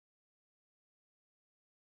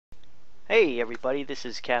Hey everybody, this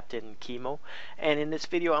is Captain Chemo, and in this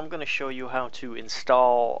video I'm going to show you how to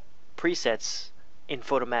install presets in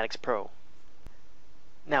Photomatix Pro.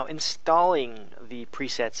 Now, installing the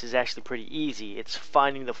presets is actually pretty easy. It's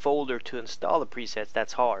finding the folder to install the presets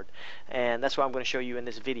that's hard, and that's what I'm going to show you in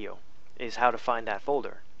this video, is how to find that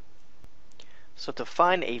folder. So to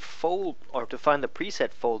find the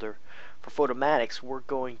preset folder for Photomatix, we're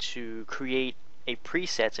going to create a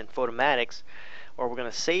presets in Photomatix, or we're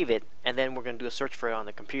going to save it, and then we're going to do a search for it on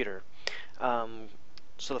the computer.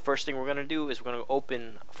 So the first thing we're going to do is we're going to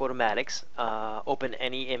open Photomatix, open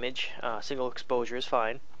any image, single exposure is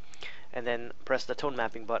fine, and then press the tone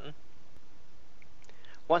mapping button.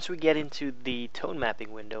 Once we get into the tone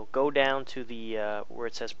mapping window, go down to the where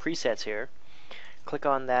it says presets here, click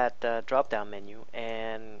on that drop down menu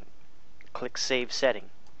and click save setting.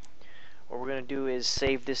 What we're going to do is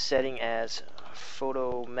save this setting as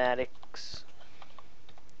Photomatix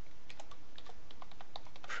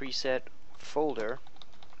preset folder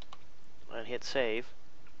and hit save,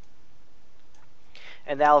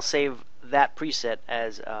 and that'll save that preset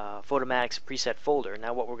as Photomatix preset folder.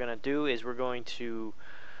 Now what we're going to do is we're going to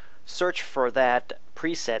search for that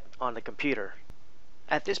preset on the computer.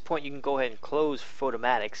 At this point you can go ahead and close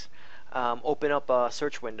Photomatix, open up a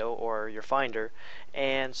search window or your Finder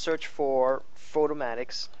and search for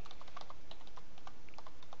Photomatix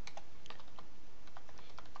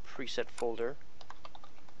preset folder,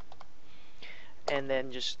 and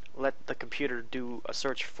then just let the computer do a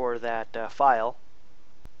search for that file.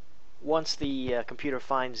 Once the computer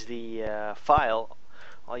finds the file,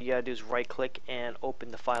 all you gotta do is right click and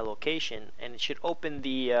open the file location, and it should open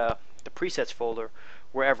the presets folder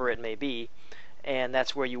wherever it may be, and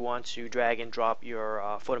that's where you want to drag and drop your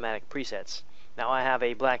Photomatix presets. Now I have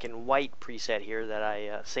a black and white preset here that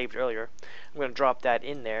I saved earlier. I'm going to drop that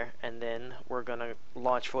in there, and then we're going to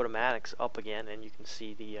launch Photomatix up again, and you can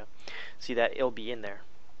see that it'll be in there.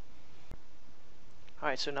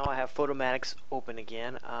 Alright, so now I have Photomatix open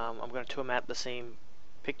again. I'm going to tone map the same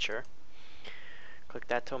picture. Click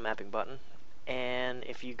that tone mapping button, and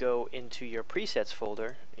if you go into your presets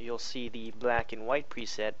folder, you'll see the black and white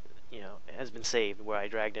preset has been saved, where I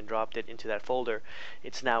dragged and dropped it into that folder.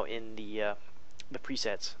 It's now in the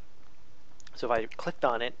presets. So if I clicked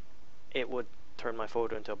on it, it would turn my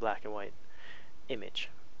photo into a black and white image.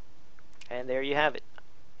 And there you have it.